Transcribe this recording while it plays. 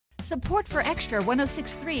Support for Extra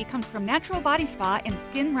 106.3 comes from Natural Body Spa and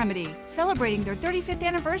Skin Remedy, celebrating their 35th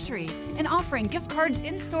anniversary and offering gift cards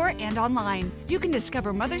in-store and online. You can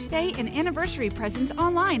discover Mother's Day and anniversary presents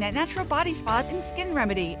online at Natural Body Spa and Skin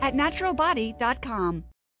Remedy at naturalbody.com.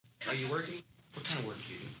 Are you working? What kind of work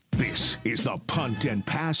do you do? This is the Punt and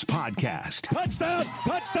Pass Podcast. Touchdown,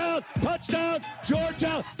 touchdown, touchdown,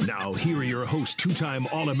 Georgia. Now, here are your hosts, two-time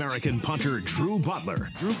All-American punter Drew Butler.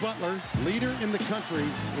 Drew Butler, leader in the country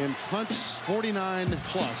in punts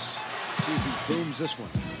 49+. See if he booms this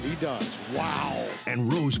one. He does. Wow.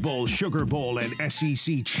 And Rose Bowl, Sugar Bowl, and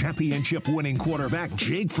SEC championship winning quarterback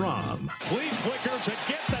Jake Fromm. Flea flicker to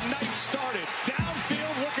get the night started.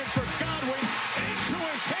 Downfield looking for Godwin. Into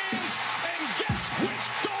his hands. And guess which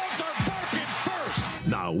dogs are barking first?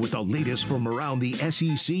 Now, with the latest from around the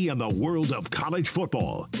SEC and the world of college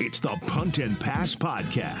football, it's the Punt and Pass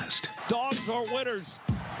Podcast. Dogs are winners.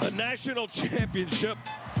 A national championship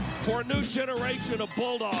for a new generation of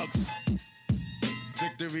Bulldogs.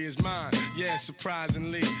 Victory is mine, yeah,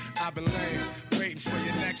 surprisingly. I've been lame, waiting for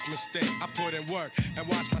your next mistake. I put in work and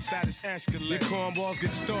watch my status escalate. Your cornballs get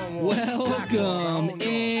stonewalled.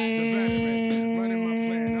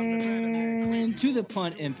 Welcome to the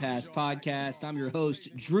Punt and Pass Podcast. I'm your host,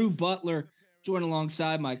 Drew Butler, joined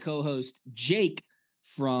alongside my co-host, Jake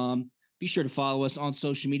Fromm. Be sure to follow us on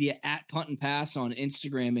social media at Punt and Pass on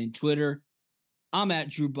Instagram and Twitter. I'm at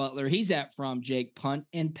Drew Butler. He's at From Jake,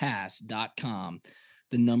 puntandpass.com.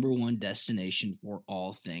 The number one destination for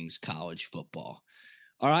all things college football.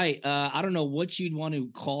 All right. I don't know what you'd want to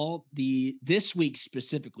call this week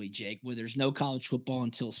specifically, Jake, where there's no college football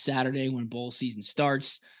until Saturday when bowl season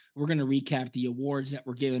starts. We're going to recap the awards that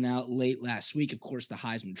were given out late last week. Of course, the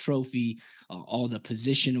Heisman Trophy, all the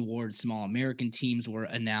position awards, some All-American teams were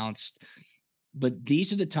announced. But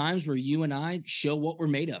these are the times where you and I show what we're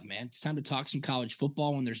made of, man. It's time to talk some college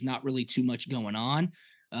football when there's not really too much going on.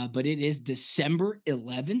 But it is December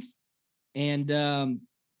 11th. And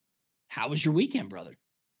how was your weekend, brother?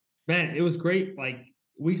 Man, it was great. Like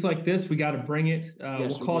weeks like this, we got to bring it.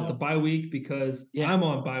 Yes, we'll call it the bye week because I'm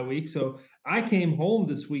on bye week. So I came home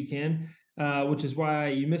this weekend, which is why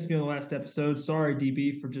you missed me on the last episode. Sorry,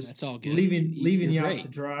 DB, for just That's all good. leaving you great. out to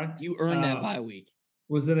dry. You earned that bye week.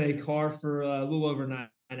 Was in a car for a little over 9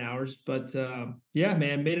 hours. But yeah,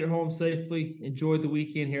 man, made it home safely. Enjoyed the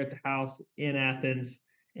weekend here at the house in Athens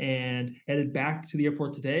and headed back to the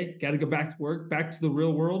airport today. Got to go back to work, back to the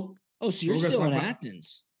real world. Oh, so you're still in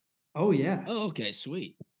Athens? Oh, yeah. Oh, okay,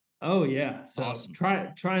 sweet. Oh, yeah. So awesome.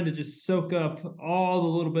 Trying to just soak up all the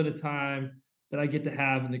little bit of time that I get to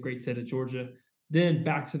have in the great state of Georgia. Then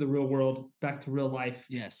back to the real world, back to real life.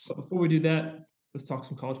 Yes. But before we do that, let's talk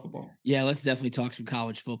some college football. Yeah, let's definitely talk some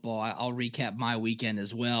college football. I'll recap my weekend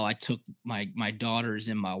as well. I took my daughters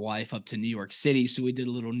and my wife up to New York City, so we did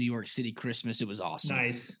a little New York City Christmas. It was awesome.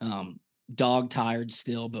 Nice. Dog tired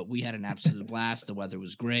still, but we had an absolute blast. The weather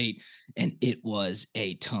was great, and it was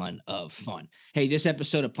a ton of fun. Hey, this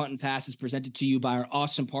episode of Punt and Pass is presented to you by our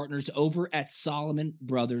awesome partners over at Solomon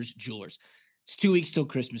Brothers Jewelers. It's 2 weeks till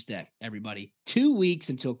Christmas Day, everybody. 2 weeks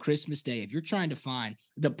until Christmas Day. If you're trying to find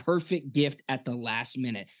the perfect gift at the last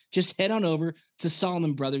minute, just head on over to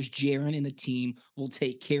Solomon Brothers. Jaron and the team will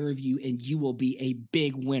take care of you, and you will be a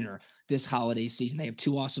big winner this holiday season. They have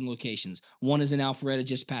two awesome locations. One is in Alpharetta,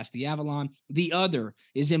 just past the Avalon. The other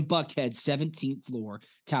is in Buckhead, 17th floor,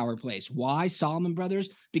 Tower Place. Why Solomon Brothers?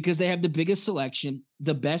 Because they have the biggest selection,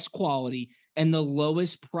 the best quality, and the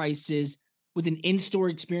lowest prices with an in-store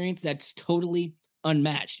experience that's totally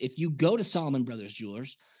unmatched. If you go to Solomon Brothers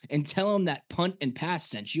Jewelers and tell them that Punt and Pass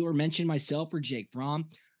sent you or mention myself or Jake Fromm,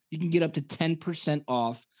 you can get up to 10%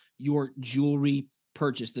 off your jewelry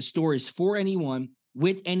purchase. The store is for anyone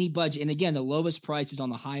with any budget. And again, the lowest price is on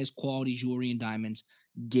the highest quality jewelry and diamonds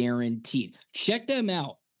guaranteed. Check them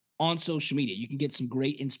out on social media. You can get some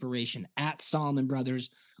great inspiration at Solomon Brothers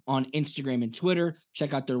on Instagram and Twitter.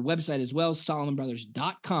 Check out their website as well,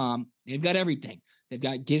 solomonbrothers.com. They've got everything. They've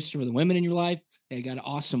got gifts for the women in your life. They've got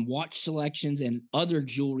awesome watch selections and other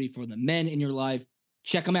jewelry for the men in your life.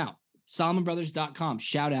 Check them out, solomonbrothers.com.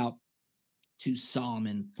 Shout out to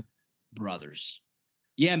Solomon Brothers.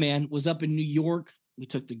 Yeah, man, was up in New York. We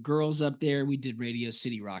took the girls up there. We did Radio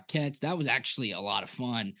City Rockettes. That was actually a lot of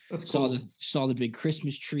fun. That's cool. Saw the big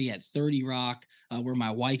Christmas tree at 30 Rock, where my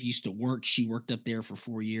wife used to work. She worked up there for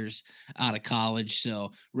 4 years out of college.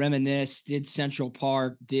 So reminisced, did Central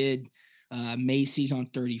Park, did Macy's on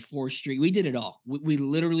 34th Street. We did it all. We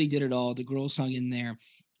literally did it all. The girls hung in there.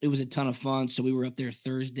 It was a ton of fun. So we were up there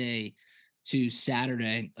Thursday to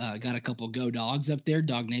Saturday. Got a couple Go Dogs up there.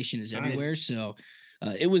 Dog Nation is everywhere. So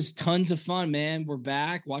it was tons of fun, man. We're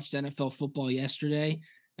back. Watched NFL football yesterday.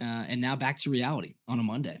 and now back to reality on a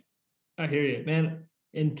Monday. I hear you, man.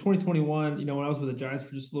 In 2021, when I was with the Giants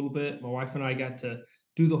for just a little bit, my wife and I got to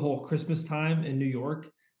do the whole Christmas time in New York.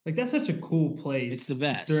 Like, that's such a cool place. It's the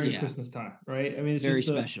best during Christmas time, right? I mean, it's very just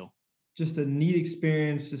special. Just a neat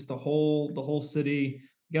experience. Just the whole city.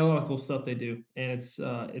 Got a lot of cool stuff they do, and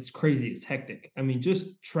it's crazy. It's hectic. I mean,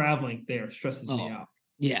 just traveling there stresses me out.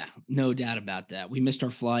 Yeah, no doubt about that. We missed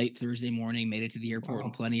our flight Thursday morning, made it to the airport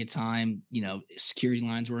in plenty of time. Security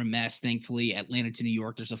lines were a mess. Thankfully, Atlanta to New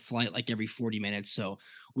York, there's a flight like every 40 minutes. So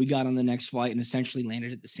we got on the next flight and essentially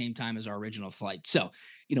landed at the same time as our original flight. So,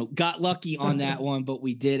 got lucky on that one, but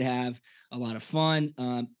we did have a lot of fun.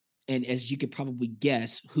 And as you could probably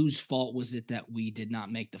guess, whose fault was it that we did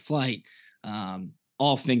not make the flight?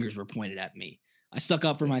 All fingers were pointed at me. I stuck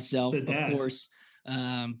up for myself, of course,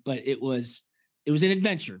 but it was an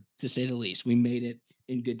adventure, to say the least. We made it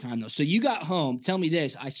in good time, though. So you got home. Tell me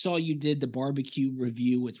this. I saw you did the barbecue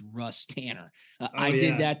review with Russ Tanner. I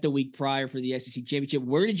did that the week prior for the SEC Championship.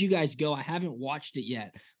 Where did you guys go? I haven't watched it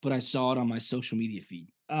yet, but I saw it on my social media feed.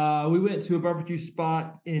 We went to a barbecue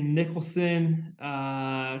spot in Nicholson,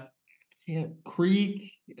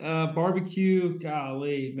 Creek barbecue.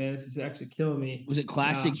 Golly, man, this is actually killing me. Was it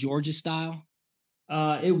classic Georgia style?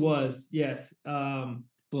 It was, yes.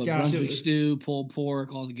 Brunswick stew, pulled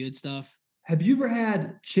pork, all the good stuff. Have you ever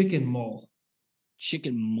had chicken mull?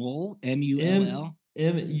 Chicken mull? M-U-L-L?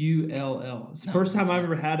 M-U-L-L. It's the first time I've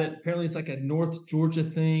ever had it. Apparently, it's like a North Georgia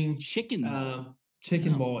thing. Chicken mull.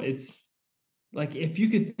 Chicken mull. It's like, if you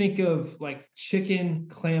could think of like chicken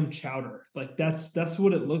clam chowder, like that's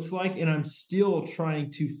what it looks like. And I'm still trying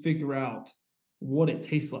to figure out what it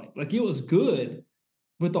tastes like. Like, it was good,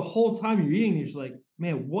 but the whole time you're eating, you're just like,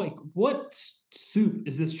 man, what soup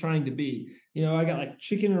is this trying to be? I got like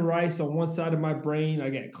chicken and rice on one side of my brain. I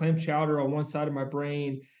got clam chowder on one side of my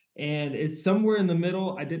brain, and it's somewhere in the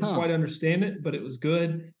middle. I didn't quite understand it, but it was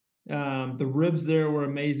good. The ribs there were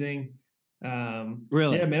amazing.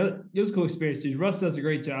 Really? Yeah, man, it was a cool experience, dude. Russ does a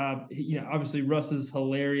great job. Obviously Russ is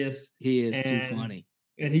hilarious. He is too funny.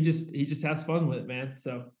 And he just has fun with it, man.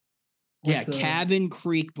 So yeah, Cabin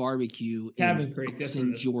Creek Barbecue that's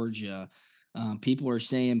in Georgia. People are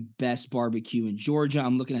saying best barbecue in Georgia.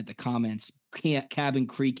 I'm looking at the comments. Cabin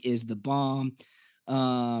Creek is the bomb.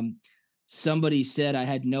 Somebody said, I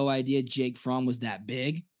had no idea Jake Fromm was that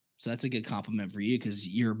big. So that's a good compliment for you, because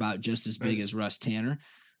you're about just as big as Russ Tanner.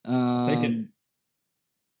 Take it.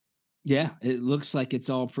 Yeah, it looks like it's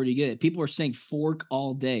all pretty good. People are saying fork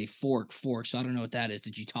all day. Fork. So I don't know what that is.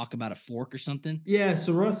 Did you talk about a fork or something? Yeah,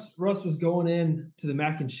 so Russ was going in to the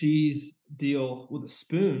mac and cheese deal with a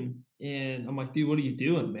spoon. And I'm like, dude, what are you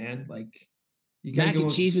doing, man? Like, you got mac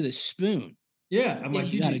and cheese with a spoon. Yeah, I'm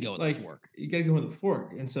like, you got to go with a fork. You got to go with a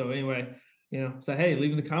fork. And so anyway, so hey, leave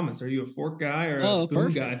in the comments. Are you a fork guy or a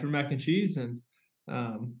spoon guy for mac and cheese? And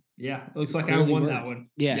yeah, it looks like clearly I won that one.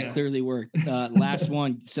 Yeah, it clearly worked. Last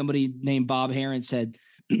one, somebody named Bob Heron said,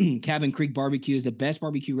 Cabin Creek Barbecue is the best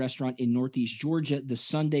barbecue restaurant in Northeast Georgia. The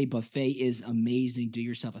Sunday buffet is amazing. Do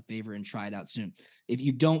yourself a favor and try it out soon. If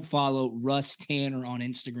you don't follow Russ Tanner on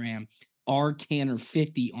Instagram,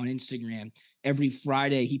 rtanner50 on Instagram, every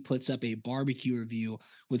Friday he puts up a barbecue review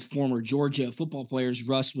with former Georgia football players.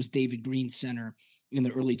 Russ was David Green's center in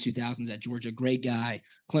the early 2000s at Georgia. Great guy.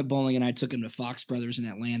 Clint Bowling and I took him to Fox Brothers in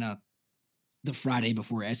Atlanta the Friday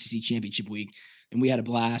before SEC Championship week, and we had a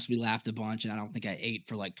blast. We laughed a bunch, and I don't think I ate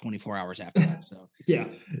for like 24 hours after that. So yeah,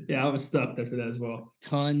 I was stuffed after that as well.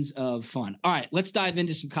 Tons of fun. All right, let's dive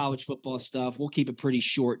into some college football stuff. We'll keep it pretty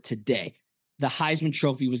short today. The Heisman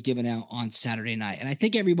Trophy was given out on Saturday night, and I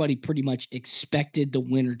think everybody pretty much expected the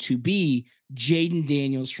winner to be Jaden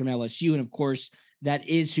Daniels from LSU, and of course, that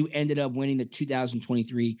is who ended up winning the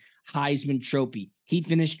 2023 Heisman Trophy. He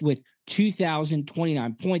finished with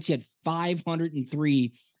 2,029 points. He had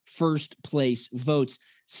 503 first place votes.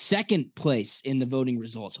 Second place in the voting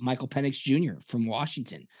results, Michael Penix Jr. from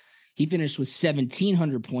Washington. He finished with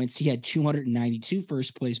 1,700 points. He had 292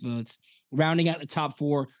 first place votes. Rounding out the top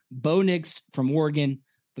four, Bo Nix from Oregon,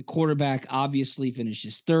 the quarterback, obviously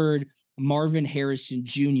finishes third. Marvin Harrison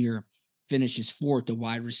Jr. finishes fourth, the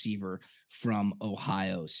wide receiver from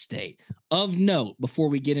Ohio State. Of note, before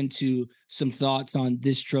we get into some thoughts on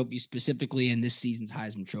this trophy specifically and this season's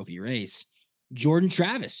Heisman Trophy race, Jordan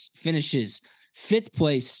Travis finishes fifth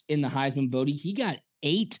place in the Heisman voting. He got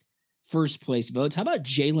 8 first place votes. How about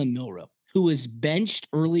Jalen Milroe, who was benched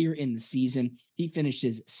earlier in the season? He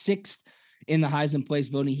finishes 6th in the Heisman place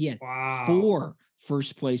voting. He had 4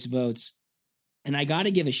 first place votes. And I got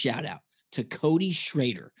to give a shout out to Cody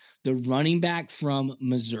Schrader, the running back from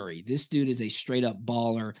Missouri. This dude is a straight up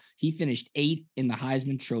baller. He finished 8th in the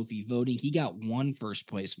Heisman Trophy voting. He got 1 first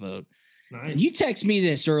place vote. Nice. And you text me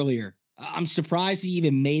this earlier. I'm surprised he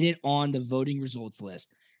even made it on the voting results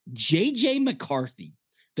list. J.J. McCarthy,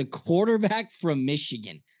 the quarterback from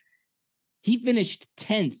Michigan, he finished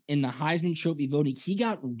 10th in the Heisman Trophy voting. He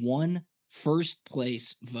got 1 first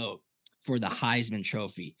place vote for the Heisman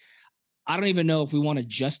Trophy. I don't even know if we want to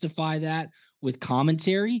justify that with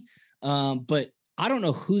commentary, but I don't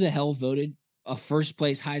know who the hell voted a first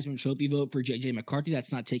place Heisman Trophy vote for J.J. McCarthy.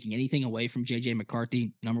 That's not taking anything away from J.J.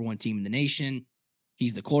 McCarthy, #1 team in the nation.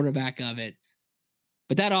 He's the quarterback of it.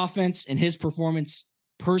 But that offense and his performance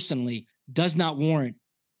personally does not warrant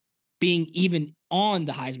being even on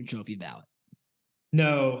the Heisman Trophy ballot.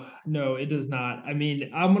 No, it does not. I mean,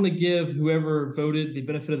 I'm going to give whoever voted the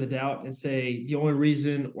benefit of the doubt and say the only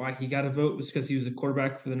reason why he got a vote was because he was a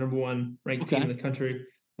quarterback for the #1 ranked team in the country.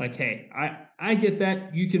 Like, hey, I get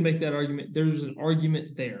that. You can make that argument. There's an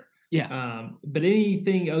argument there. Yeah. But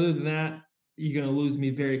anything other than that, you're going to lose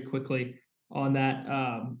me very quickly on that.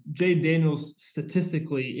 Jaden Daniels,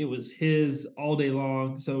 statistically, it was his all day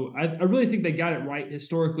long. So I really think they got it right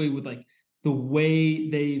historically with like the way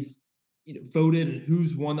they've voted and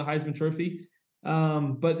who's won the Heisman Trophy.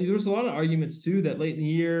 But there's a lot of arguments too that late in the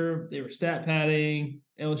year they were stat padding.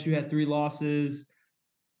 LSU had 3 losses.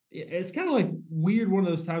 It's kind of like weird, one of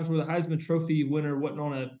those times where the Heisman Trophy winner wasn't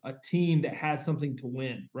on a team that had something to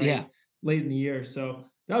win, right? Yeah. Late in the year. So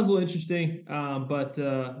that was a little interesting. But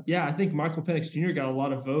I think Michael Penix Jr. got a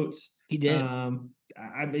lot of votes. He did. I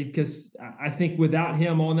mean, because I think without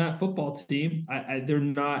him on that football team, they're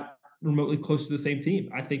not remotely close to the same team.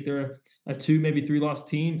 I think they're a 2, maybe 3 loss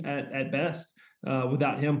team at best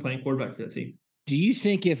without him playing quarterback for the team. Do you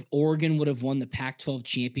think if Oregon would have won the Pac-12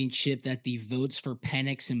 championship that the votes for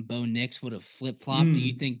Penix and Bo Nix would have flip-flopped? Do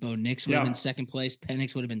you think Bo Nix would have been second place?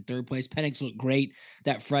 Penix would have been third place? Penix looked great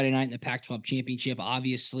that Friday night in the Pac-12 championship.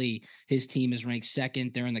 Obviously, his team is ranked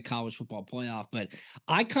second. They're in the college football playoff. But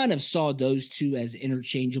I kind of saw those two as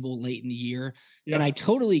interchangeable late in the year. Yeah. And I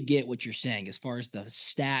totally get what you're saying as far as the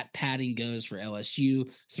stat padding goes for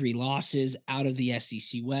LSU. 3 losses out of the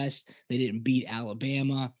SEC West. They didn't beat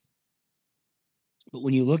Alabama. But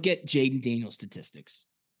when you look at Jaden Daniels' statistics,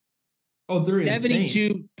 they're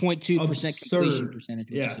 72.2% completion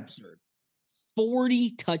percentage, which is absurd.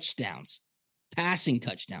 40 touchdowns, passing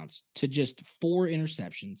touchdowns to just 4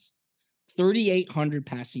 interceptions, 3,800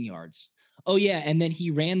 passing yards. Oh, yeah, and then he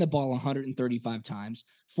ran the ball 135 times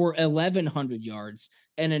for 1,100 yards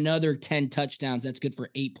and another 10 touchdowns. That's good for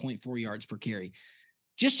 8.4 yards per carry.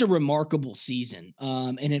 Just a remarkable season.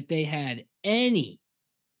 And if they had any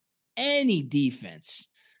defense,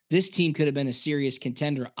 this team could have been a serious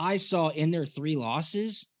contender. I saw in their 3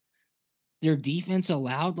 losses, their defense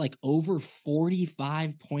allowed like over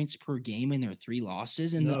 45 points per game in their 3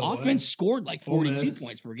 losses. And the offense scored like 42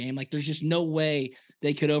 points per game. Like there's just no way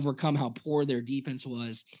they could overcome how poor their defense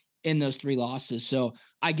was in those 3 losses. So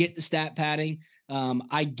I get the stat padding.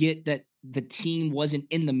 I get that the team wasn't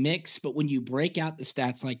in the mix, but when you break out the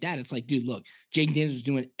stats like that, it's like, dude, look, Jaden Daniels was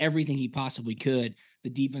doing everything he possibly could. The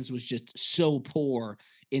defense was just so poor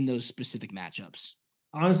in those specific matchups.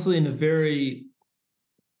 Honestly, in a very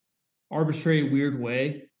arbitrary, weird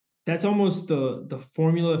way, that's almost the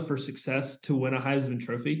formula for success to win a Heisman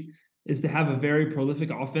Trophy is to have a very prolific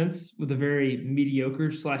offense with a very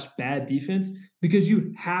mediocre/bad defense, because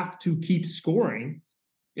you have to keep scoring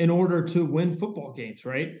in order to win football games,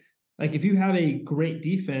 right? Like if you have a great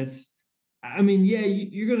defense, I mean, yeah,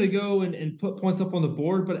 you're going to go and put points up on the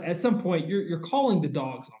board, but at some point you're calling the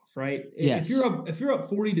dogs off, right? Yes. If you're up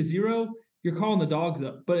 40-0, you're calling the dogs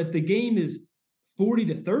up. But if the game is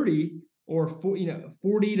 40-30 or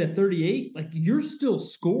 40-38, like you're still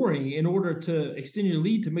scoring in order to extend your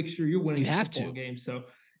lead to make sure you're winning the football game. So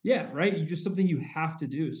yeah, right. You just something you have to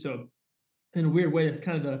do. So in a weird way, that's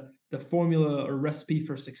kind of the formula or recipe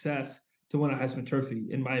for success to win a Heisman Trophy,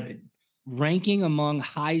 in my opinion. Ranking among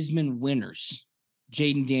Heisman winners,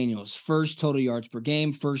 Jaden Daniels, first total yards per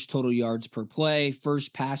game, first total yards per play,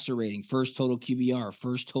 first passer rating, first total QBR,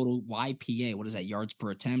 first total YPA. What is that? Yards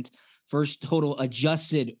per attempt. First total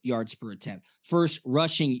adjusted yards per attempt, first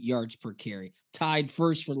rushing yards per carry, tied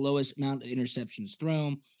first for lowest amount of interceptions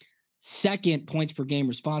thrown, second points per game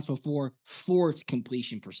responsible for, 4th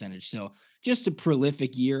completion percentage. So just a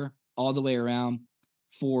prolific year all the way around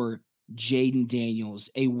for Jaden Daniels,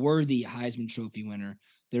 a worthy Heisman Trophy winner.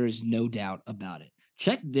 There is no doubt about it.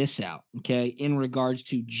 Check this out, okay, in regards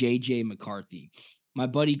to J.J. McCarthy. My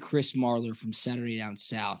buddy Chris Marler from Saturday Down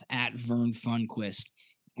South at Vern Funquist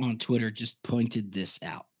on Twitter just pointed this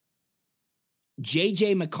out.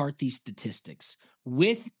 J.J. McCarthy statistics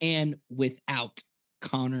with and without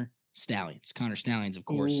Connor Stallions. Connor Stallions, of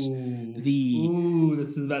course,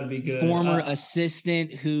 this is about to be good. Former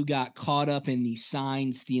assistant who got caught up in the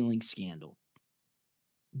sign stealing scandal.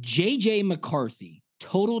 J.J. McCarthy,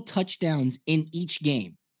 total touchdowns in each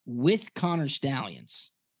game with Connor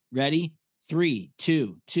Stallions. Ready? 3,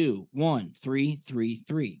 2, 2, 1, 3, 3,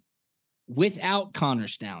 3. Without Connor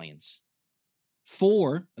Stallions,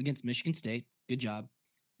 4 against Michigan State. Good job.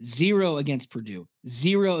 0 against Purdue,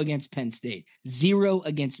 0 against Penn State, 0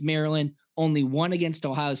 against Maryland, only 1 against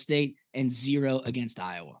Ohio State, and 0 against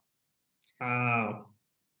Iowa. Wow.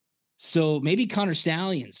 So maybe Connor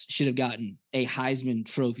Stallions should have gotten a Heisman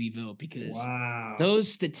Trophy vote because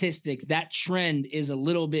those statistics, that trend is a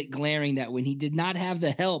little bit glaring that when he did not have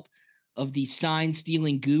the help of the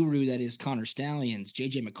sign-stealing guru that is Connor Stallions,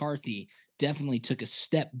 J.J. McCarthy definitely took a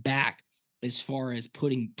step back as far as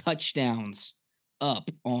putting touchdowns up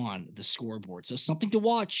on the scoreboard. So something to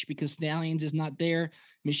watch because Stallions is not there.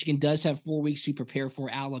 Michigan does have 4 weeks to prepare for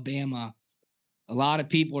Alabama. A lot of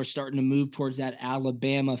people are starting to move towards that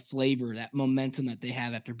Alabama flavor, that momentum that they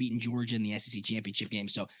have after beating Georgia in the SEC championship game.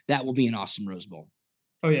 So that will be an awesome Rose Bowl.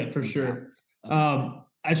 Oh, yeah, for sure.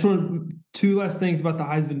 I just want 2 last things about the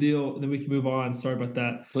Heisman deal, and then we can move on. Sorry about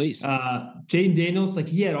that. Please. Jaden Daniels, like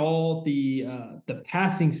he had all the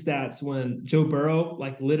passing stats when Joe Burrow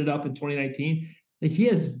lit it up in 2019. Like he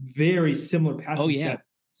has very similar passing stats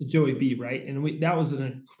to Joey B, right? And that was an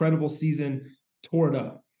incredible season, tore it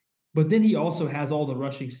up. But then he also has all the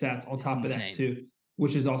rushing stats on top of that too,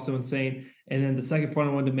 which is also insane. And then the second point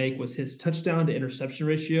I wanted to make was his touchdown to interception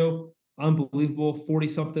ratio. Unbelievable,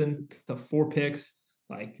 40-something to 4 picks.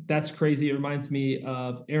 Like that's crazy. It reminds me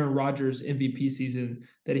of Aaron Rodgers' MVP season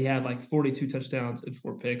that he had 42 touchdowns and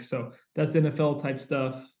 4 picks. So that's NFL type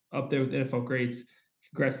stuff up there with NFL greats.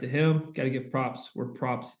 Congrats to him. Got to give props where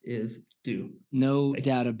props is due. No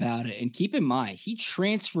doubt about it. And keep in mind, he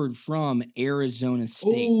transferred from Arizona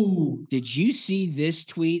State. Ooh. Did you see this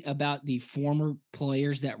tweet about the former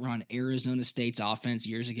players that were on Arizona State's offense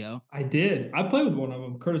years ago? I did. I played with one of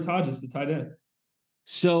them, Curtis Hodges, the tight end.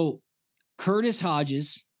 So Curtis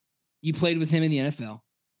Hodges, you played with him in the NFL.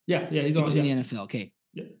 Yeah, he was in the NFL. Okay.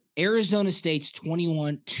 Yeah. Arizona State's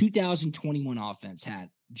 2021 offense had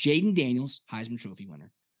Jaden Daniels, Heisman Trophy winner,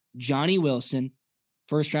 Johnny Wilson,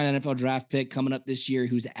 first-round NFL draft pick coming up this year,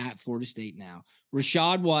 who's at Florida State now,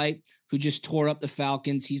 Rashad White, who just tore up the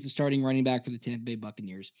Falcons. He's the starting running back for the Tampa Bay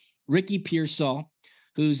Buccaneers. Ricky Pearsall,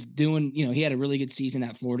 who's doing, he had a really good season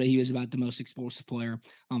at Florida. He was about the most explosive player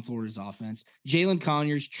on Florida's offense. Jalen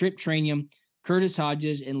Conyers, Trip Trainium, Curtis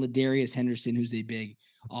Hodges, and Ladarius Henderson, who's a big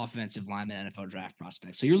offensive lineman NFL draft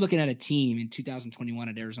prospect. So you're looking at a team in 2021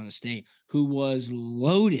 at Arizona State who was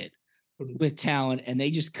loaded with talent, and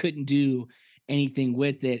they just couldn't do anything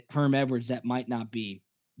with it. Herm Edwards, that might not be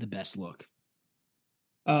the best look.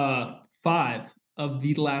 5 of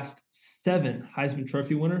the last 7 Heisman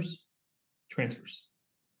Trophy winners, transfers.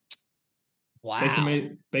 Wow.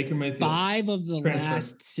 Baker Mayfield. 5 of the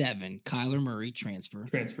last 7. Kyler Murray, transfer.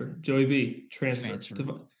 Joey B, transfer.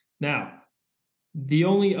 Now, the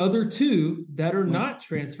only other 2 that are not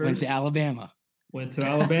transfers went to Alabama.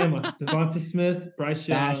 Devonta Smith, Bryce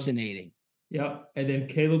Young. Fascinating. Yep. And then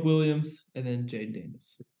Caleb Williams, and then Jaden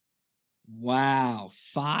Daniels. Wow.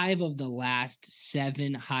 5 of the last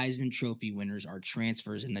 7 Heisman Trophy winners are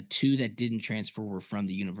transfers, and the 2 that didn't transfer were from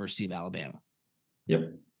the University of Alabama.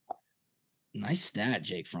 Yep. Nice stat,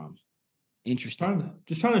 Jake Fromm. Interesting.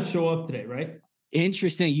 Just trying to show up today, right?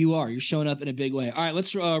 Interesting. You're showing up in a big way. All right,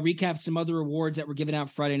 let's recap some other awards that were given out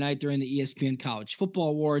Friday night during the ESPN College Football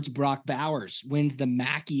Awards. Brock Bowers wins the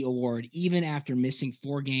Mackey Award even after missing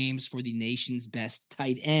 4 games for the nation's best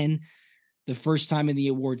tight end. The first time in the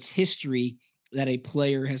awards history that a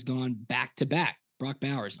player has gone back-to-back. Brock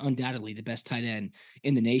Bowers, undoubtedly the best tight end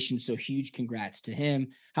in the nation, so huge congrats to him.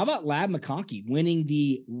 How about Lab McConkey winning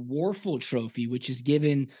the Warfel Trophy, which is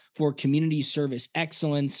given for community service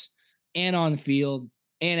excellence and on the field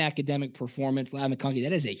and academic performance? Lab McConkey,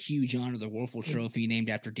 that is a huge honor, the Warfel Trophy,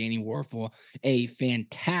 named after Danny Warfel, a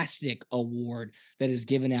fantastic award that is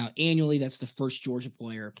given out annually. That's the first Georgia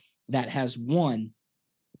player that has won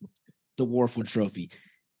the Warfel Trophy.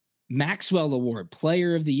 Maxwell Award,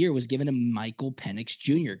 Player of the Year, was given to Michael Penix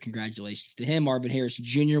Jr. Congratulations to him. Marvin Harris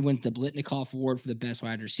Jr. wins the Blitnikoff Award for the best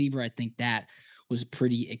wide receiver. I think that was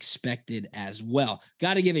pretty expected as well.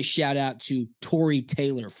 Got to give a shout out to Torrey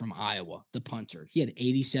Taylor from Iowa, the punter. He had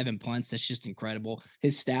 87 punts. That's just incredible.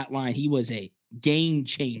 His stat line, he was a game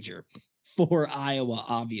changer for Iowa,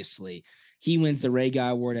 obviously. He wins the Ray Guy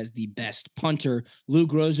Award as the best punter. Lou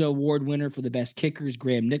Grozo Award winner for the best kickers,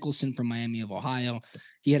 Graham Nicholson from Miami of Ohio.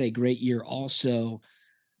 He had a great year also.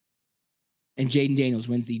 And Jaden Daniels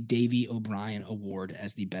wins the Davey O'Brien Award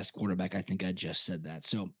as the best quarterback. I think I just said that.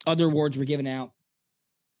 So other awards were given out,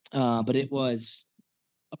 but it was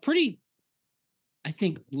a pretty, I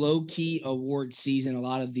think, low-key award season. A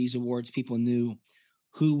lot of these awards, people knew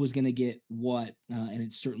who was going to get what, and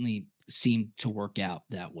it certainly seemed to work out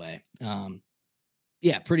that way.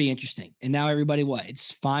 Yeah, pretty interesting. And now everybody,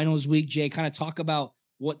 it's finals week. Jay, kind of talk about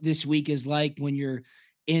what this week is like when you're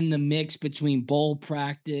in the mix between bowl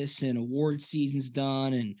practice and award season's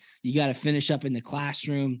done, and you got to finish up in the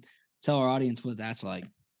classroom. Tell our audience what that's like.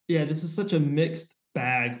 Yeah, this is such a mixed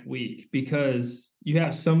bag week because you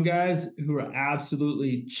have some guys who are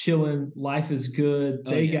absolutely chilling. Life is good.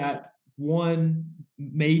 They got one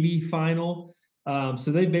maybe final.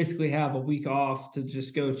 So they basically have a week off to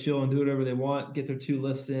just go chill and do whatever they want, get their 2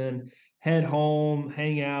 lifts in, head home,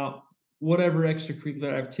 hang out, whatever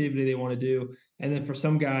extracurricular activity they want to do. And then for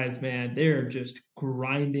some guys, man, they're just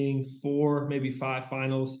grinding 4, maybe 5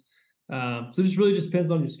 finals. So it just depends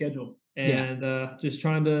on your schedule and just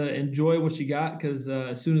trying to enjoy what you got because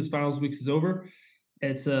as soon as finals weeks is over,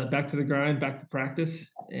 it's back to the grind, back to practice,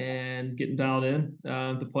 and getting dialed in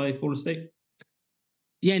to play Florida State.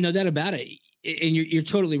 Yeah, no doubt about it. And you're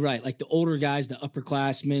totally right. Like the older guys, the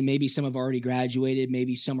upperclassmen, maybe some have already graduated,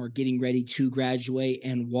 maybe some are getting ready to graduate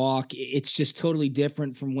and walk. It's just totally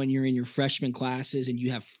different from when you're in your freshman classes and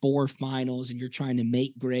you have 4 finals and you're trying to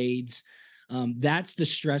make grades. That's the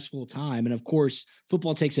stressful time. And of course,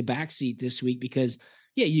 football takes a backseat this week because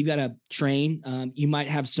you got to train. You might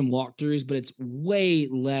have some walkthroughs, but it's way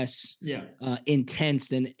less intense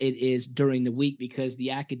than it is during the week because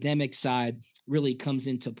the academic side really comes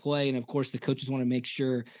into play. And of course, the coaches want to make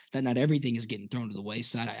sure that not everything is getting thrown to the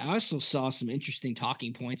wayside. I also saw some interesting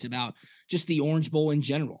talking points about just the Orange Bowl in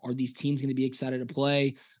general. Are these teams going to be excited to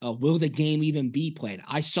play? Will the game even be played?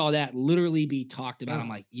 I saw that literally be talked about. I'm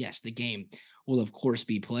like, yes, the game will of course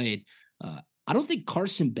be played. I don't think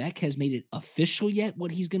Carson Beck has made it official yet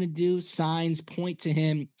what he's going to do. Signs point to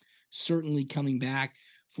him certainly coming back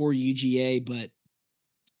for UGA, but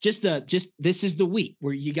just this is the week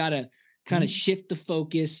where you got to kind of shift the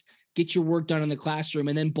focus, get your work done in the classroom,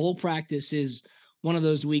 and then bowl practice is one of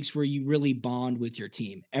those weeks where you really bond with your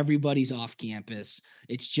team. Everybody's off campus.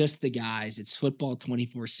 It's just the guys. It's football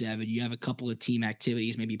 24/7. You have a couple of team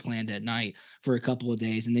activities maybe planned at night for a couple of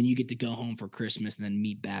days, and then you get to go home for Christmas and then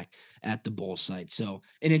meet back at the bowl site. So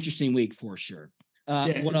an interesting week for sure.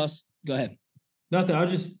 What else? Go ahead. Nothing. I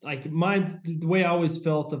was just like the way I always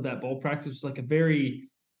felt of that bowl practice was like a very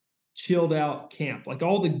chilled out camp. Like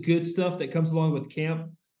all the good stuff that comes along with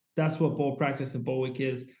camp, that's what bowl practice and bowl week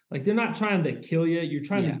is. Like they're not trying to kill you. You're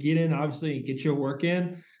trying to get in, obviously, and get your work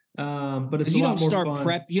in. But it's you don't start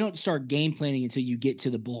fun. You don't start game planning until you get to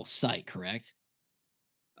the bowl site, correct?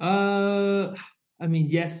 I mean,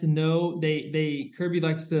 yes and no. Kirby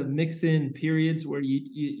likes to mix in periods where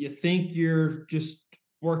you think you're just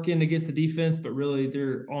working against the defense, but really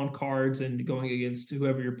they're on cards and going against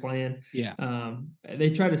whoever you're playing. Yeah.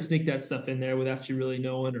 They try to sneak that stuff in there without you really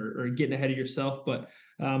knowing or getting ahead of yourself. But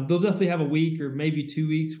they'll definitely have a week or maybe 2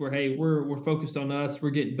 weeks where, hey, we're focused on us.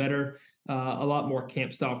 We're getting better. A lot more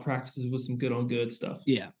camp style practices with some good on good stuff.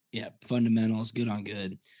 Yeah. Yeah. Fundamentals, good on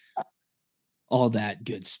good. All that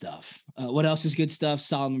good stuff. What else is good stuff?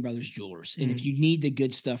 Solomon Brothers Jewelers. And if you need the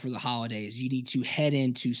good stuff for the holidays, you need to head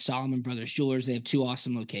into Solomon Brothers Jewelers. They have 2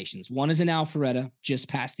 awesome locations. One is in Alpharetta, just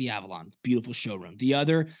past the Avalon. Beautiful showroom. The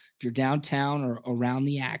other, if you're downtown or around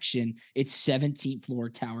the action, it's 17th floor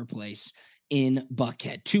Tower Place in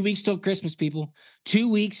Buckhead. 2 weeks till Christmas, people. 2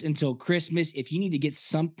 weeks until Christmas. If you need to get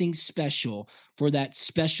something special for that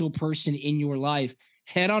special person in your life,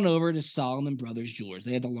 head on over to Solomon Brothers Jewelers.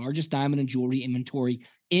 They have the largest diamond and jewelry inventory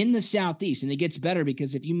in the Southeast. And it gets better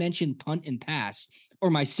because if you mention Punt and Pass or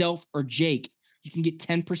myself or Jake, you can get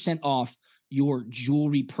 10% off your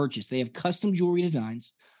jewelry purchase. They have custom jewelry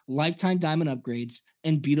designs, lifetime diamond upgrades,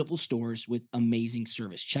 and beautiful stores with amazing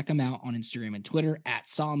service. Check them out on Instagram and Twitter at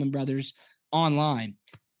Solomon Brothers, online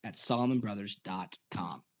at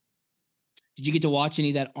solomonbrothers.com. Did you get to watch any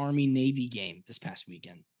of that Army-Navy game this past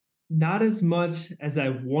weekend? Not as much as I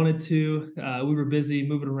wanted to. We were busy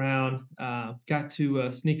moving around. Got to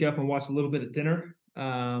sneak up and watch a little bit of dinner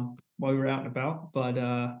while we were out and about. But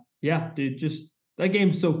yeah, dude, just that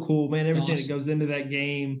game's so cool, man. Everything that goes into that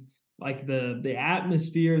game, like the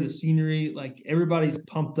atmosphere, the scenery, like everybody's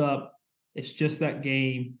pumped up. It's just that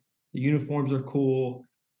game. The uniforms are cool.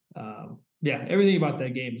 Yeah, everything about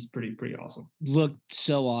that game is pretty awesome. Looked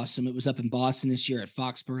so awesome. It was up in Boston this year at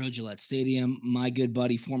Foxborough Gillette Stadium. My good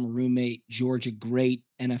buddy, former roommate, Georgia great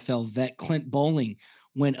NFL vet Clint Bowling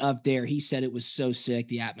went up there. He said it was so sick.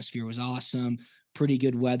 The atmosphere was awesome. Pretty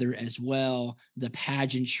good weather as well. The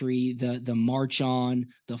pageantry, the march on,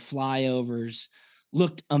 the flyovers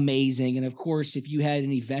looked amazing. And of course, if you had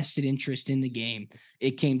any vested interest in the game,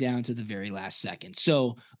 it came down to the very last second.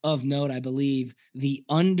 So of note, I believe the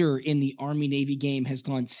under in the Army-Navy game has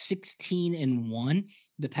gone 16-1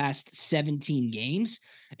 the past 17 games.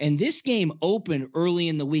 And this game opened early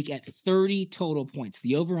in the week at 30 total points.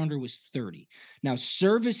 The over-under was 30. Now,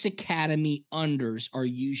 service academy unders are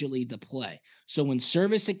usually the play. So when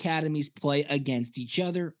service academies play against each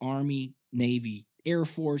other, Army, Navy, Air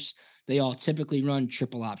Force, they all typically run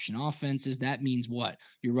triple option offenses. That means what?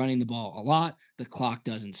 You're running the ball a lot. The clock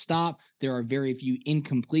doesn't stop. There are very few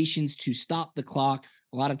incompletions to stop the clock.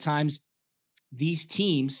 A lot of times these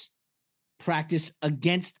teams practice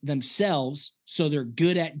against themselves, so they're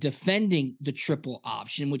good at defending the triple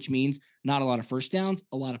option, which means not a lot of first downs,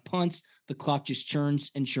 a lot of punts. The clock just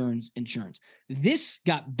churns and churns and churns. This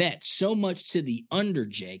got bet so much to the under,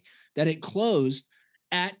 Jake, that it closed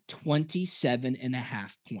at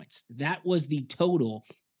 27.5 points. That was the total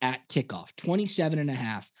at kickoff,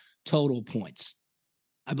 27.5 total points.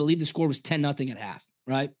 I believe the score was 10-0 at half,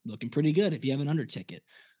 right? Looking pretty good if you have an under ticket.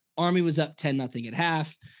 Army was up 10-0 at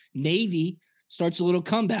half. Navy starts a little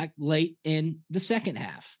comeback late in the second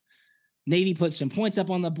half. Navy put some points up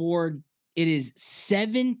on the board. It is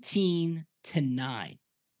 17-9.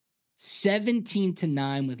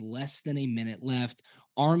 17-9 with less than a minute left.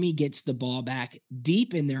 Army gets the ball back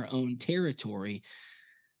deep in their own territory.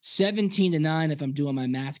 17-9, if I'm doing my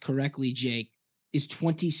math correctly, Jake, is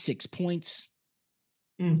 26 points.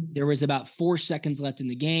 There was about 4 seconds left in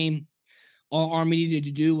the game. All Army needed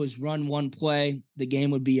to do was run one play. The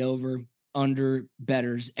game would be over. Under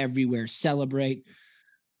bettors everywhere celebrate.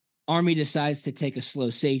 Army decides to take a slow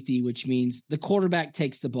safety, which means the quarterback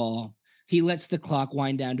takes the ball. He lets the clock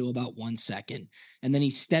wind down to about 1 second, and then he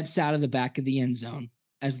steps out of the back of the end zone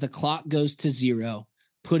as the clock goes to 0,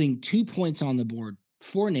 putting 2 points on the board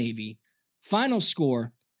for Navy. Final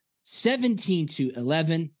score,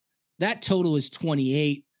 17-11. That total is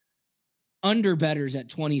 28. Under bettors at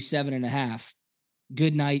 27.5.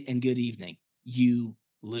 Good night and good evening. You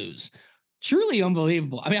lose. Truly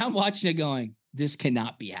unbelievable. I mean, I'm watching it going, this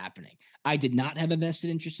cannot be happening. I did not have a vested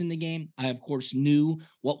interest in the game. I, of course, knew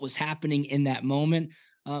what was happening in that moment.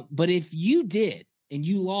 But if you did and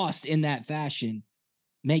you lost in that fashion,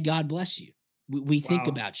 may God bless you. We think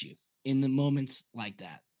about you in the moments like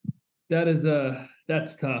that.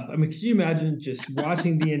 That's tough. I mean, could you imagine just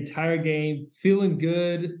watching the entire game, feeling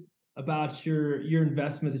good about your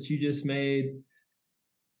investment that you just made?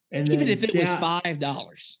 And then even if it was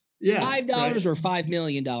 $5, yeah, $5 right? or $5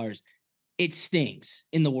 million, it stings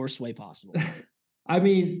in the worst way possible. I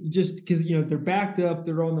mean, just because, they're backed up,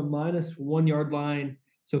 they're on the -1 yard line.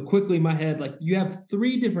 So quickly in my head, like, you have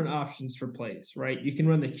 3 different options for plays, right? You can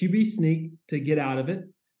run the QB sneak to get out of it.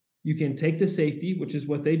 You can take the safety, which is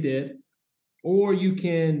what they did, or you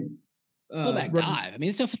can fullback dive. I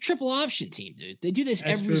mean, it's a triple option team, dude. They do this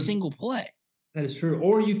every single play. That is true.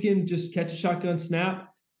 Or you can just catch a shotgun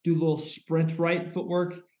snap, do a little sprint right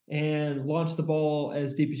footwork, and launch the ball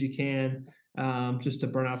as deep as you can, just to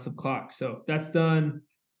burn out some clock. So that's done,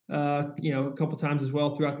 a couple times as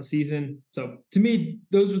well throughout the season. So to me,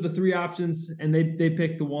 those are the 3 options, and they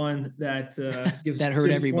picked the one that gives that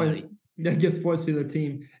hurt everybody. That gives points to their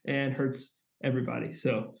team and hurts everybody.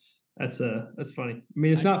 So that's funny. I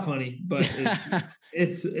mean, it's not funny, but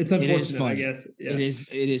it's unfortunate, it is funny. I guess. Yeah.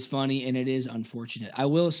 It is funny, and it is unfortunate. I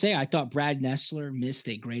will say, I thought Brad Nessler missed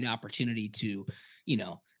a great opportunity to,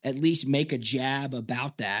 at least make a jab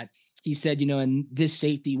about that. He said, and this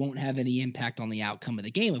safety won't have any impact on the outcome of the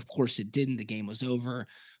game. Of course it didn't. The game was over.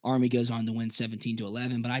 Army goes on to win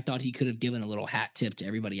 17-11, but I thought he could have given a little hat tip to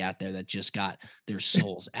everybody out there that just got their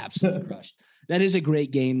souls absolutely crushed. That is a great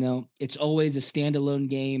game, though. It's always a standalone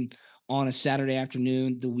game on a Saturday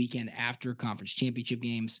afternoon, the weekend after conference championship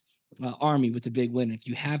games. Army with the big win. If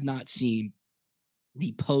you have not seen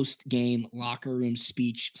the post-game locker room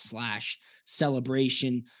speech /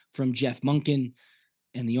 celebration from Jeff Monken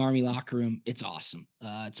and the Army locker room, it's awesome.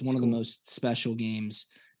 It's one of the most special games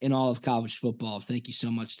in all of college football. Thank you so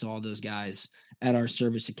much to all those guys at our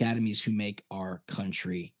service academies who make our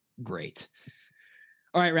country great.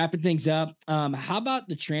 All right, wrapping things up. How about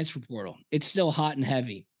the transfer portal? It's still hot and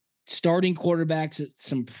heavy. Starting quarterbacks at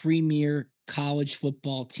some premier college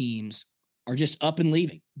football teams are just up and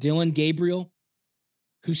leaving. Dylan Gabriel,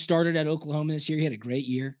 who started at Oklahoma this year, he had a great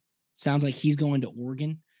year. Sounds like he's going to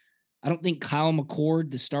Oregon. I don't think Kyle McCord,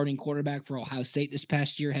 the starting quarterback for Ohio State this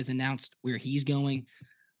past year, has announced where he's going.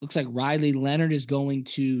 Looks like Riley Leonard is going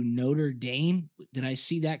to Notre Dame. Did I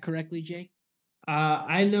see that correctly, Jay?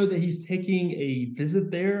 I know that he's taking a visit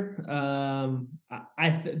there. The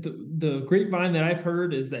grapevine that I've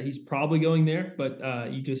heard is that he's probably going there, but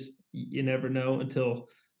you never know until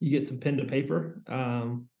you get some pen to paper.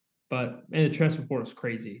 But the transfer portal is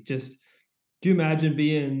crazy. Just do you imagine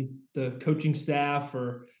being the coaching staff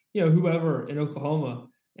or whoever in Oklahoma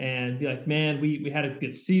and be like, man, we had a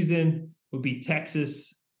good season. We'll beat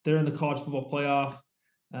Texas. They're in the college football playoff.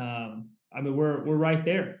 We're right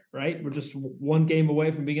there, right? We're just one game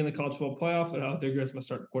away from being in the college football playoff, and there goes my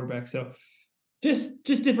starting quarterback. So, just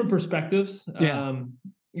different perspectives. Yeah.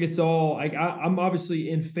 It's all I'm obviously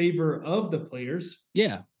in favor of the players.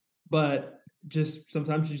 Yeah, but just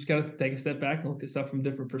sometimes you just got to take a step back and look at stuff from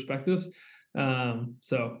different perspectives.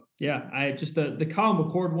 So yeah, the Kyle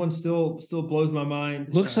McCord one still blows my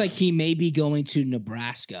mind. Looks like he may be going to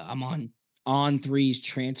Nebraska. I'm on 3's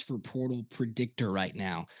transfer portal predictor right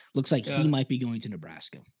now. Looks like he might be going to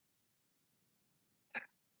Nebraska.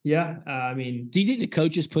 Yeah. Do you think the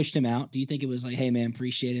coaches pushed him out? Do you think it was like, hey man,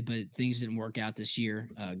 appreciate it, but things didn't work out this year.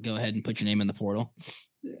 Go ahead and put your name in the portal.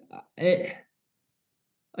 I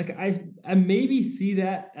maybe see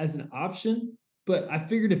that as an option, but I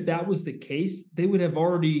figured if that was the case, they would have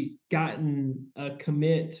already gotten a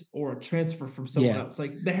commit or a transfer from someone else.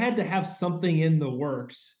 Like they had to have something in the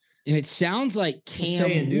works. And it sounds like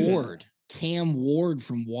Cam Ward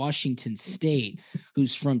from Washington State,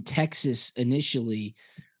 who's from Texas initially,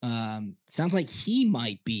 sounds like he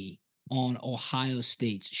might be on Ohio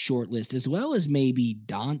State's short list, as well as maybe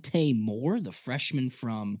Dante Moore, the freshman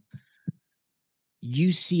from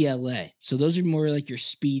UCLA. So those are more like your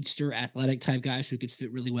speedster, athletic type guys who could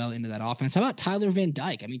fit really well into that offense. How about Tyler Van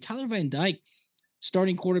Dyke? Tyler Van Dyke,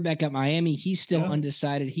 starting quarterback at Miami, he's still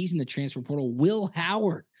undecided. He's in the transfer portal. Will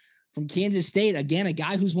Howard from Kansas State, again, a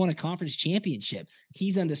guy who's won a conference championship.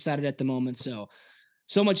 He's undecided at the moment. So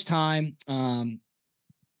much time. And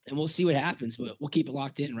we'll see what happens, but we'll keep it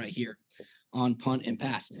locked in right here on Punt and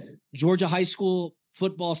Pass. Georgia high school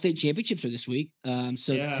football state championships are this week.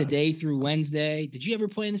 Today through Wednesday. Did you ever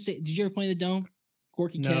play in the state? Did you ever play in the Dome?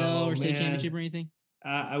 Corky Kell or state championship or anything?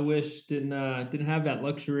 I wish didn't have that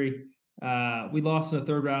luxury. We lost in the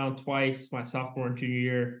third round twice, my sophomore and junior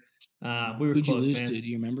year. We were Who'd close, you lose man. to? Do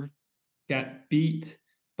you remember? Got beat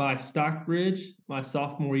by Stockbridge my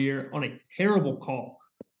sophomore year on a terrible call,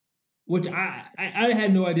 which I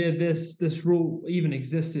had no idea this rule even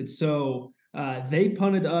existed. So they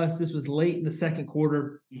punted us. This was late in the second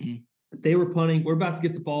quarter. Mm-hmm. They were punting. We're about to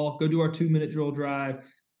get the ball, go do our 2-minute drill drive,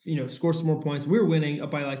 score some more points. We were winning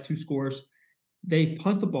up by like 2 scores. They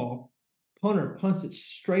punt the ball. Punter punts it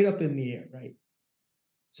straight up in the air, right?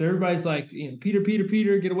 So everybody's like,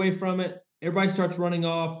 Peter, get away from it. Everybody starts running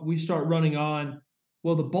off. We start running on.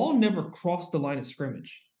 Well, the ball never crossed the line of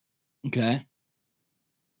scrimmage. Okay.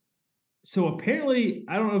 So apparently,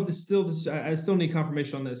 I don't know if I still need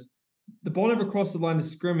confirmation on this. The ball never crossed the line of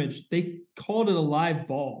scrimmage. They called it a live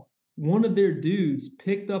ball. One of their dudes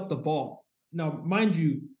picked up the ball. Now, mind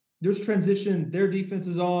you, there's transition. Their defense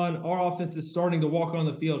is on. Our offense is starting to walk on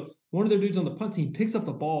the field. One of their dudes on the punt team picks up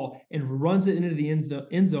the ball and runs it into the end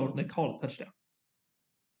zone, and they call it a touchdown.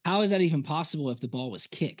 How is that even possible if the ball was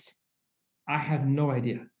kicked? I have no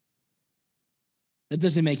idea. That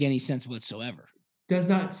doesn't make any sense whatsoever.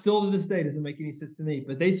 Still to this day, doesn't make any sense to me.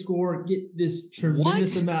 But they score, get this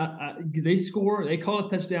tremendous amount. They score, they call it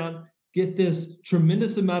a touchdown, get this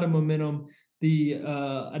tremendous amount of momentum. The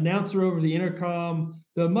announcer over the intercom,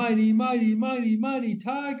 the mighty, mighty, mighty, mighty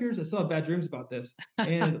Tigers. I still have bad dreams about this.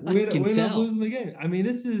 And we end up losing the game.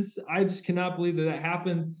 I just cannot believe that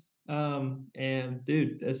happened. And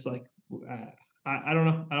dude, it's like, I don't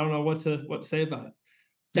know. I don't know what to say about it.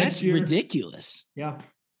 That's ridiculous. Yeah.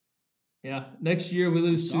 Next year we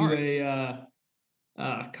lose to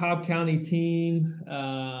a Cobb County team.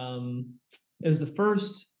 It was the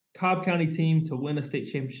first Cobb County team to win a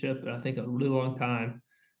state championship in I think a really long time.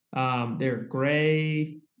 They're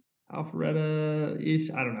gray,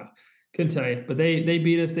 Alpharetta-ish. I don't know. Couldn't tell you. But they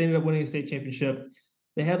beat us. They ended up winning a state championship.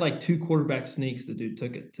 They had like 2 quarterback sneaks. The dude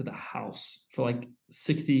took it to the house for like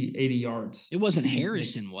 60, 80 yards. It wasn't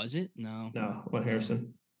Harrison, was it? No, it wasn't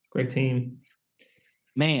Harrison. Great team.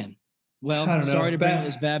 Man. Well, sorry to bring up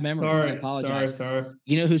those bad memories. I apologize. Sorry.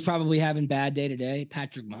 You know who's probably having a bad day today?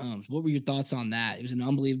 Patrick Mahomes. What were your thoughts on that? It was an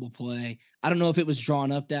unbelievable play. I don't know if it was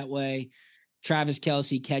drawn up that way. Travis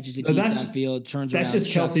Kelce catches it deep downfield, turns around. That's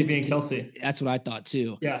just Kelce being Kelce. That's what I thought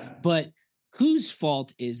too. Yeah. But Whose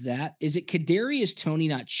fault is that? Is it Kadarius Toney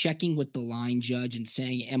not checking with the line judge and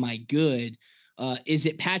saying, am I good? Is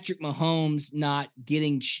it Patrick Mahomes not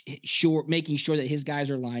getting making sure that his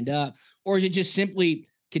guys are lined up? Or is it just simply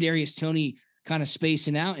Kadarius Toney kind of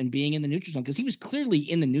spacing out and being in the neutral zone? Because he was clearly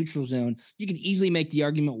in the neutral zone. You can easily make the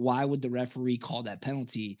argument, why would the referee call that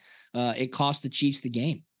penalty? It cost the Chiefs the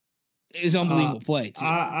game. It was an unbelievable play, too.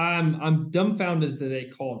 I'm dumbfounded that they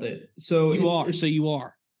called it. So you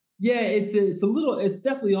are. Yeah, it's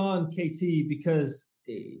definitely on KT, because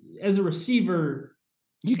as a receiver,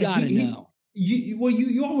 you got to know.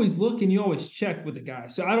 You always look and you always check with the guy.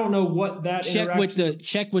 So I don't know what that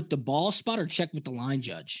check with the ball spot or check with the line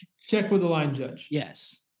judge. Check with the line judge.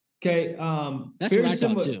 Yes. Okay. That's what I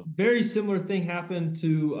thought too. Very similar thing happened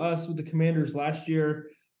to us with the Commanders last year.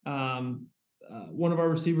 One of our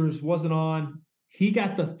receivers wasn't on. He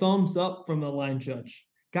got the thumbs up from the line judge.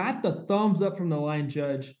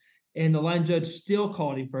 And the line judge still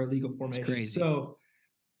called him for illegal formation. It's crazy. So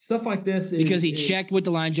stuff like this because he checked with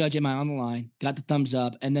the line judge, am I on the line? Got the thumbs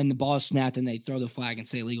up, and then the ball is snapped, and they throw the flag and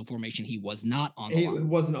say illegal formation. He was not on the line. It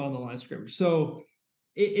wasn't on the line scrimmage. So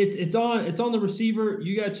it's on the receiver.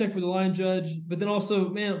 You got to check with the line judge, but then also,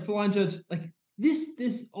 man, for the line judge, like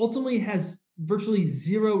this ultimately has virtually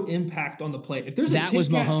zero impact on the play. If there's that was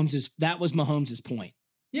Mahomes' point.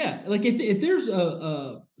 Yeah, like if there's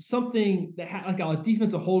a something that like a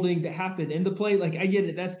defensive holding that happened in the play, like I get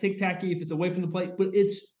it, that's tic-tacky if it's away from the play, but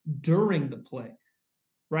it's during the play,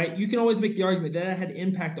 right? You can always make the argument that had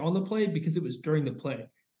impact on the play because it was during the play.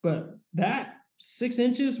 But that 6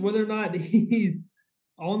 inches, whether or not he's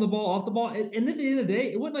on the ball, off the ball, and at the end of the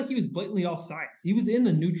day, it wasn't like he was blatantly off sides. He was in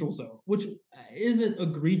the neutral zone, which isn't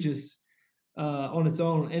egregious on its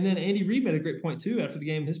own. And then Andy Reid made a great point too after the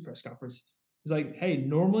game in his press conference. He's like, hey,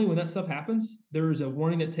 normally when that stuff happens, there is a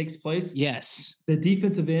warning that takes place. Yes. The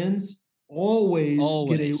defensive ends always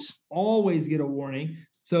get a warning.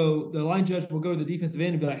 So the line judge will go to the defensive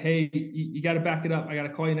end and be like, hey, you got to back it up. I got to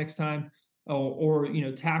call you next time. Or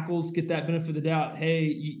tackles get that benefit of the doubt. Hey,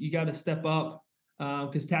 you got to step up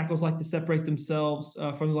because tackles like to separate themselves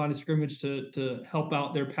from the line of scrimmage to help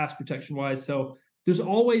out their pass protection wise. So there's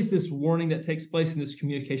always this warning that takes place and this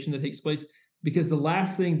communication that takes place, because the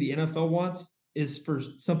last thing the NFL wants is for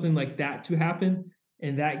something like that to happen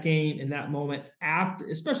in that game, in that moment,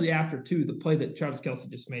 especially after the play that Travis Kelce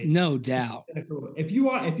just made. No doubt. If you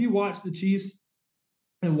watch the Chiefs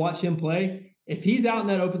and watch him play, if he's out in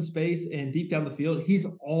that open space and deep down the field, he's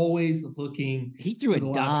always looking. He threw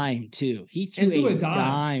a dime too. He threw a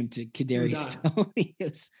dime to Kadarius Toney.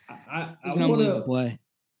 It was an unbelievable play.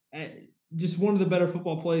 Just one of the better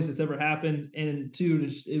football plays that's ever happened. And two,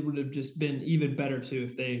 it would have just been even better too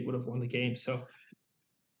if they would have won the game. So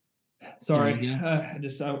sorry,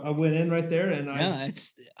 I went in right there, and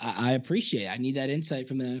I appreciate it. I need that insight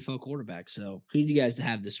from the NFL quarterback. So who do you guys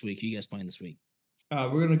have this week? Who you guys playing this week?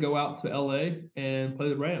 We're gonna go out to LA and play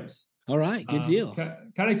the Rams. All right, good deal. Kind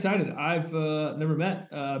of excited. I've never met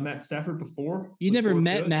Matt Stafford before. You never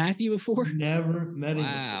met Matthew before? Never met him.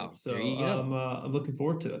 Wow, before. So there you go. I'm looking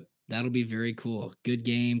forward to it. That'll be very cool. Good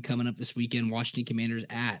game coming up this weekend. Washington Commanders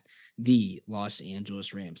at the Los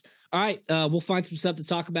Angeles Rams. All right, we'll find some stuff to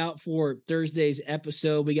talk about for Thursday's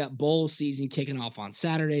episode. We got bowl season kicking off on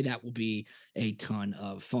Saturday. That will be a ton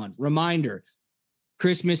of fun. Reminder,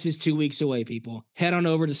 Christmas is 2 weeks away, people. Head on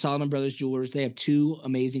over to Solomon Brothers Jewelers. They have two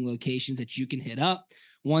amazing locations that you can hit up.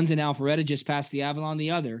 One's in Alpharetta, just past the Avalon.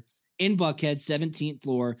 The other in Buckhead, 17th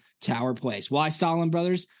floor, Tower Place. Why Solomon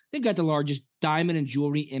Brothers? They've got the largest diamond and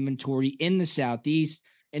jewelry inventory in the Southeast.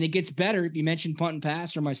 And it gets better. If you mention Punt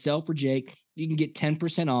Pass or myself or Jake, you can get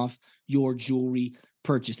 10% off your jewelry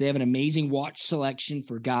purchase. They have an amazing watch selection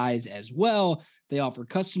for guys as well. They offer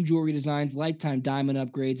custom jewelry designs, lifetime diamond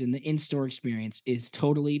upgrades, and the in-store experience is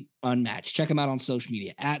totally unmatched. Check them out on social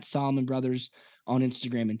media at Solomon Brothers on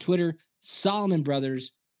Instagram and Twitter,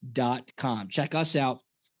 SolomonBrothers.com. Check us out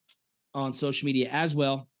on social media as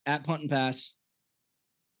well at Punt and Pass.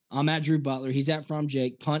 I'm at Drew Butler. He's at From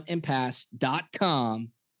Jake, puntandpass.com.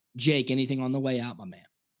 Jake, anything on the way out, my man?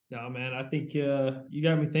 No, man, I think you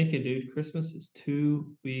got me thinking, dude. Christmas is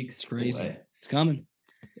 2 weeks It's crazy. away. It's coming.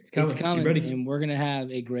 It's coming. Ready? And we're going to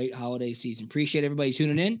have a great holiday season. Appreciate everybody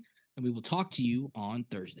tuning in, and we will talk to you on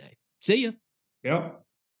Thursday. See ya. Yep.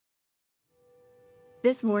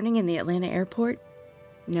 This morning in the Atlanta airport,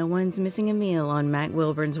 no one's missing a meal on Mac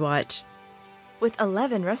Wilburn's watch. With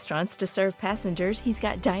 11 restaurants to serve passengers, he's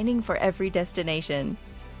got dining for every destination.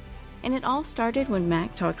 And it all started when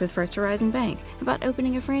Mac talked with First Horizon Bank about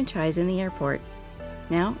opening a franchise in the airport.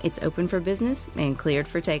 Now it's open for business and cleared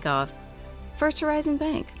for takeoff. First Horizon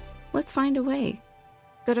Bank. Let's find a way.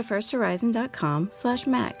 Go to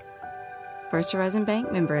firsthorizon.com/MAC. First Horizon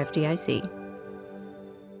Bank, member FDIC.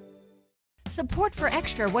 Support for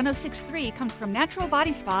Extra 106.3 comes from Natural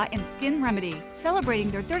Body Spa and Skin Remedy,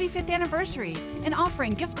 celebrating their 35th anniversary and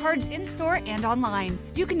offering gift cards in-store and online.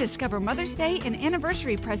 You can discover Mother's Day and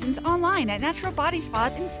anniversary presents online at Natural Body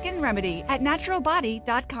Spa and Skin Remedy at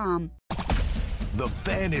naturalbody.com. The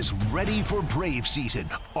Fan is ready for Brave season.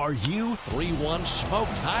 Are you? 3-1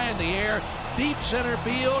 smoked high in the air, deep center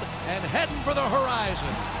field, and heading for the horizon.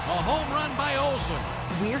 A home run by Olsen.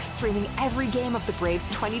 We're streaming every game of the Braves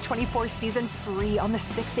 2024 season free on the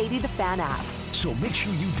 680 The Fan app. So make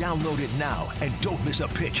sure you download it now and don't miss a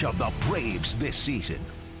pitch of the Braves this season.